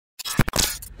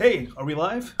Hey, are we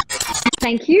live?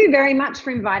 Thank you very much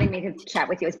for inviting me to chat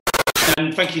with you.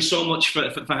 And thank you so much for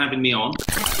having me on.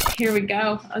 Here we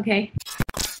go. Okay.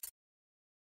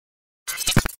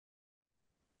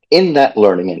 In that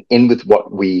learning and in with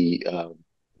what we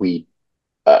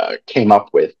came up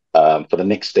with for the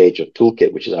next stage of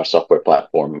Toolkit, which is our software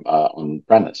platform on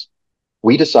premise,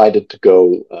 we decided to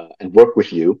go and work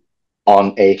with you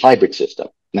on a hybrid system.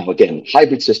 Now, again,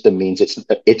 hybrid system means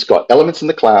it's got elements in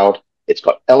the cloud, it's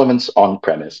got elements on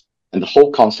premise, and the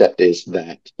whole concept is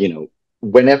that,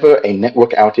 whenever a network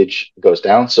outage goes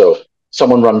down, so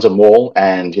someone runs a mall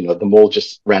and, the mall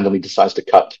just randomly decides to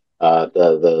cut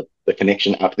the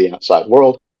connection out to the outside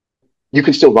world, you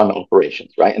can still run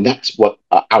operations, right? And that's what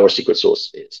our secret sauce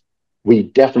is. We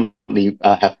definitely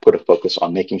have put a focus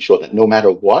on making sure that no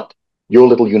matter what, your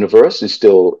little universe is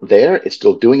still there, it's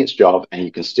still doing its job, and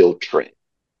you can still trade.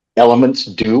 Elements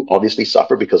do obviously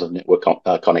suffer because of network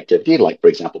connectivity. Like, for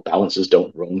example, balances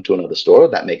don't roam to another store.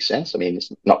 That makes sense. I mean, it's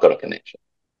not got a connection.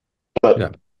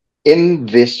 But in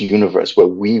this universe where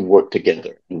we work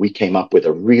together, we came up with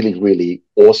a really, really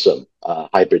awesome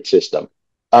hybrid system.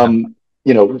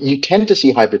 You tend to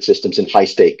see hybrid systems in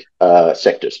high-stake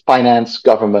sectors, finance,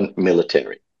 government,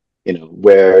 military,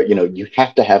 where, you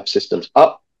have to have systems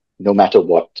up no matter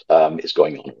what is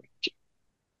going on around you.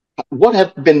 What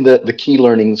have been the key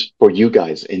learnings for you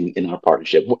guys in our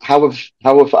partnership? How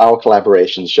have our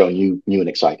collaborations shown you new and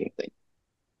exciting things?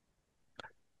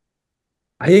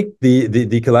 I think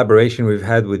the collaboration we've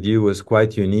had with you was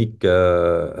quite unique,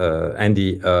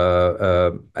 Andy,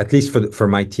 at least for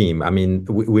my team. I mean,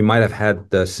 we might have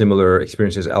had similar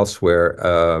experiences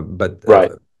elsewhere, but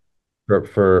right.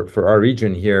 For our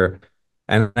region here,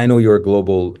 and I know you're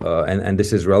global, and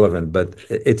this is relevant, but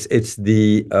it's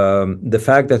the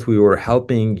fact that we were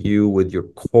helping you with your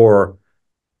core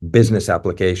business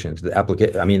applications, the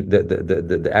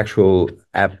actual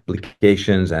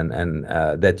applications and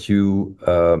that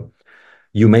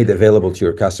you made available to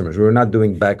your customers. We were not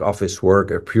doing back office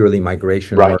work or purely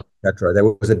migration work, etc. There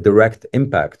was a direct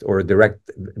impact or a direct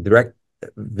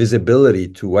visibility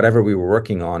to whatever we were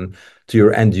working on to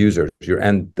your end users, your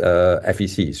end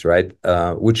FECs, right?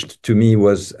 Which to me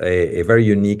was a very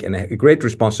unique and a great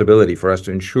responsibility for us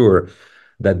to ensure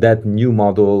that new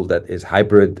model that is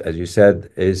hybrid, as you said,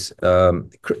 is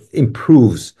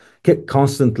improves,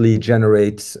 constantly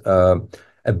generates a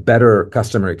better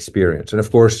customer experience. And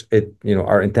of course,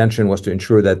 our intention was to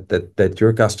ensure that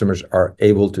your customers are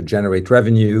able to generate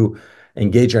revenue,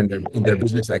 engage in their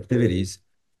business activities,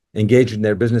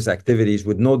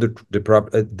 with no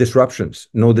disruptions,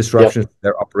 to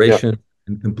their operation.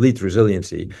 And complete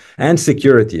resiliency and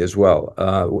security as well.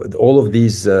 All of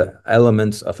these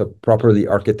elements of a properly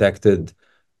architected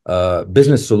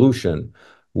business solution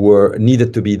were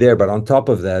needed to be there. But on top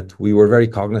of that, we were very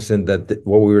cognizant that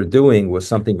what we were doing was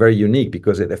something very unique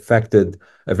because it affected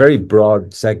a very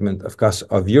broad segment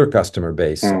of your customer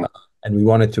base. And we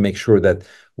wanted to make sure that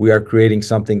we are creating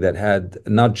something that had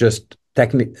not just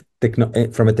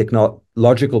from a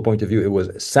technological point of view, it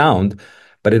was sound,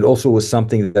 but it also was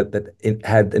something that it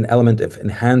had an element of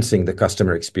enhancing the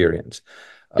customer experience.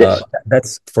 Yes.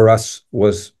 That's for us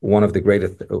was one of the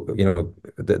greatest,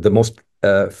 the most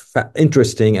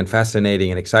interesting and fascinating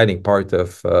and exciting part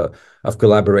of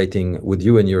collaborating with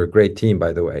you and your great team,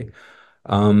 by the way.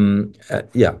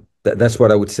 That's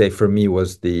what I would say for me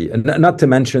was not to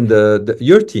mention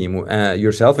your team,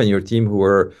 yourself and your team, who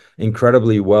were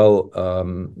incredibly well,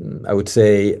 I would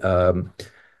say,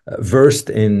 versed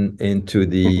into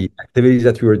the activities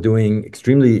that we were doing,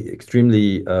 extremely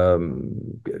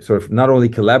sort of not only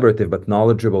collaborative but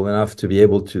knowledgeable enough to be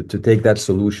able to take that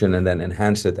solution and then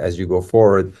enhance it as you go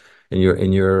forward in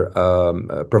your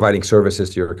providing services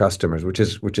to your customers, which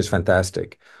is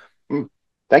fantastic.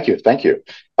 Thank you.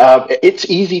 It's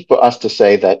easy for us to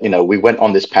say that we went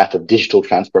on this path of digital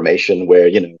transformation where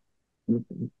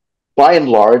by and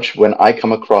large, when I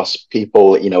come across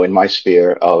people, in my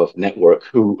sphere of network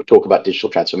who talk about digital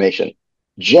transformation,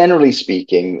 generally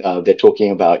speaking, they're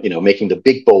talking about, making the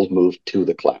big, bold move to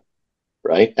the cloud,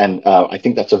 right? And I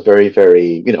think that's a very,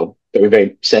 very, very,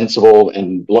 very sensible,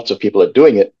 and lots of people are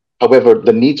doing it. However,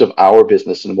 the needs of our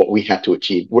business and what we had to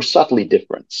achieve were subtly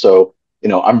different. So,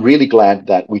 I'm really glad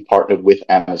that we partnered with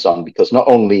Amazon because not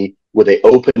only were they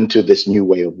open to this new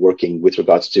way of working with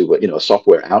regards to,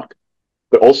 software outcome,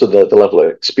 but also the level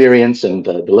of experience and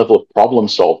the level of problem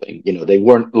solving. They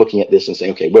weren't looking at this and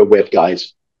saying, okay, we're web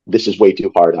guys, this is way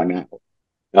too hard, I'm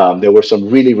out. There were some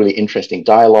really, really interesting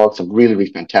dialogues, some really,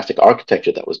 really fantastic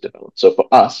architecture that was developed. So for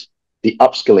us, the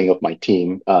upskilling of my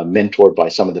team, mentored by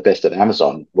some of the best at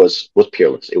Amazon, was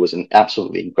peerless. It was an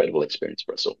absolutely incredible experience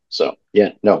for us all. So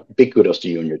yeah, no, big kudos to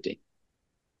you and your team.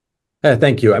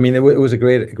 Thank you. I mean, it was a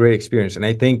great experience, and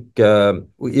I think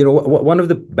one of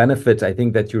the benefits I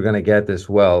think that you're going to get as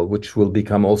well, which will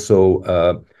become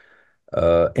also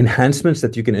enhancements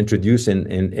that you can introduce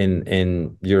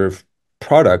in your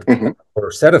product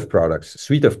or set of products,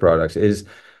 suite of products, is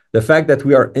the fact that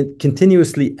we are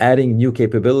continuously adding new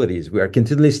capabilities. We are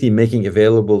continuously making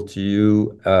available to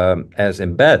you as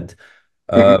Embed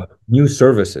new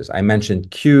services. I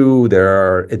mentioned Q. There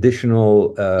are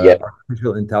additional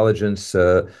artificial intelligence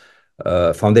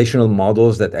foundational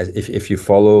models that, if you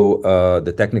follow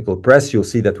the technical press, you'll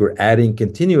see that we're adding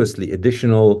continuously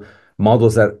additional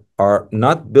models that are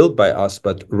not built by us,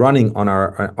 but running on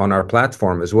our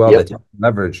platform as well, that you can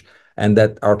leverage, and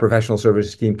that our professional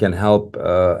services team can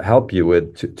help you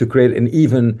with to create an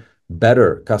even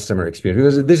better customer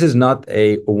experience. Because this is not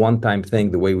a one-time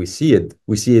thing the way we see it.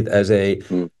 We see it as a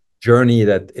journey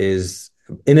that is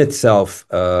in itself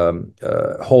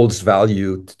holds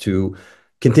value to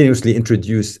continuously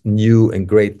introduce new and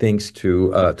great things to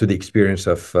the experience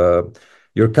of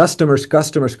your customers,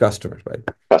 right?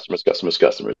 Customers.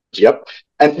 Yep.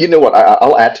 And you know what?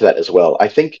 I'll add to that as well. I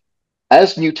think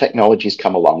as new technologies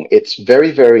come along, it's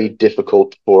very, very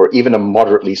difficult for even a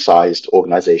moderately sized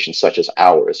organization such as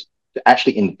ours to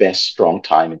actually invest strong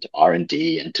time into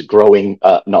R&D and to growing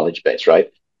knowledge base,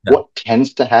 right? Yeah. What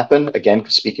tends to happen, again,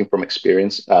 speaking from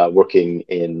experience, working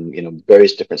in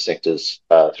various different sectors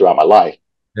throughout my life,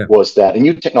 was that a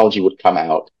new technology would come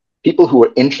out. People who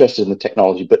are interested in the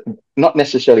technology, but not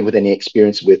necessarily with any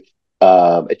experience with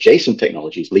adjacent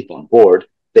technologies, leap on board.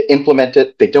 They implement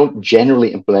it. They don't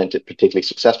generally implement it particularly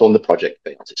successful, and the project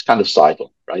fails. It's kind of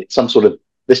sidelined, right? Some sort of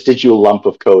vestigial lump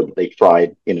of code that they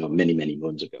tried, many, many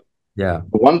moons ago. Yeah.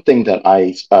 One thing that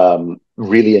I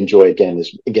really enjoy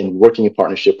is working in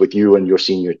partnership with you and your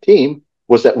senior team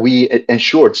was that we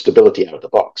ensured stability out of the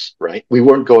box, right? We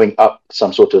weren't going up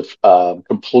some sort of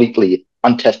completely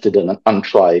untested and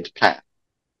untried path.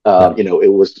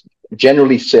 It was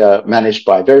generally managed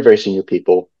by very, very senior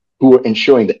people who were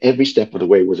ensuring that every step of the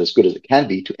way was as good as it can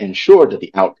be to ensure that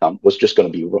the outcome was just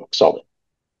going to be rock solid.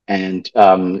 And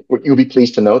you'll be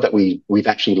pleased to know that we've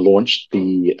actually launched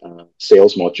the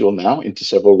sales module now into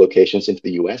several locations into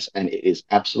the US, and it is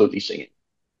absolutely singing.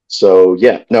 So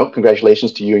yeah,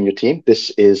 congratulations to you and your team. This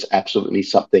is absolutely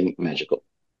something magical.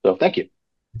 So thank you.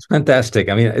 It's fantastic.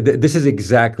 I mean, this is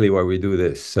exactly why we do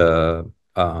this,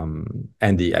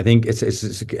 Andy. I think it's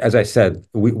as I said,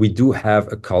 we do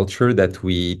have a culture that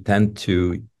we tend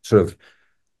to sort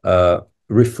of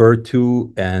refer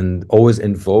to and always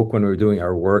invoke when we're doing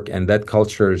our work, and that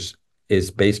culture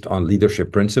is based on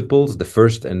leadership principles. The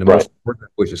first and the most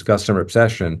important, which is customer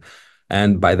obsession,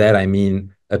 and by that I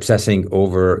mean obsessing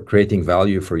over creating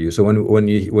value for you. So when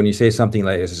you say something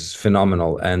like this is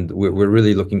phenomenal, and we're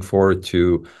really looking forward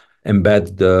to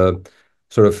embed the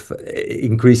sort of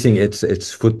increasing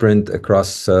its footprint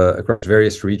across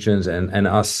various regions, and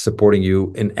us supporting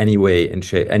you in any way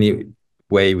any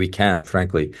way we can,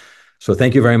 frankly. So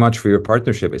thank you very much for your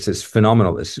partnership. It's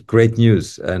phenomenal. It's great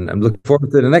news, and I'm looking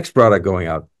forward to the next product going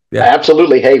out. Yeah,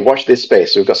 absolutely. Hey, watch this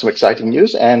space. We've got some exciting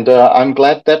news, and I'm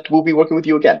glad that we'll be working with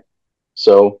you again.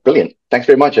 So brilliant. Thanks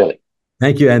very much, Ellie.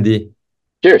 Thank you, Andy.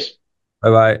 Cheers.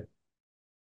 Bye-bye.